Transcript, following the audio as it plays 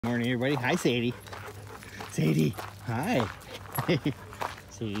Morning, everybody. Hi, Sadie. Sadie, hi.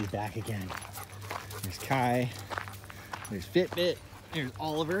 Sadie's back again. There's Kai. There's FitBit. There's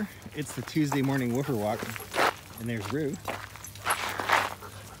Oliver. It's the Tuesday morning woofer walk. And there's Roux.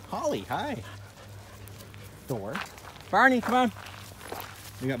 Holly, hi. Thor. Barney, come on.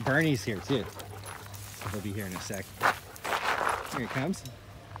 We got Barney's here too. So he'll be here in a sec. Here he comes.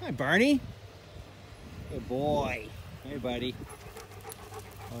 Hi, Barney. Good boy. Hey, buddy.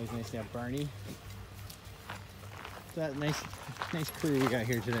 Always nice to have Barney. That nice crew we got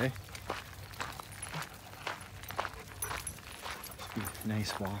here today. Should be a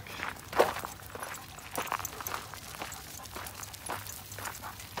nice walk.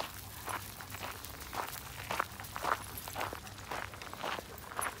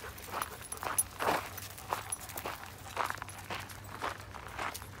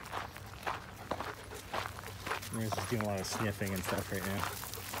 We're just doing a lot of sniffing and stuff right now.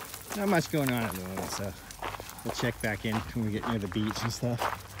 Not much going on at the moment, so we'll check back in when we get near the beach and stuff.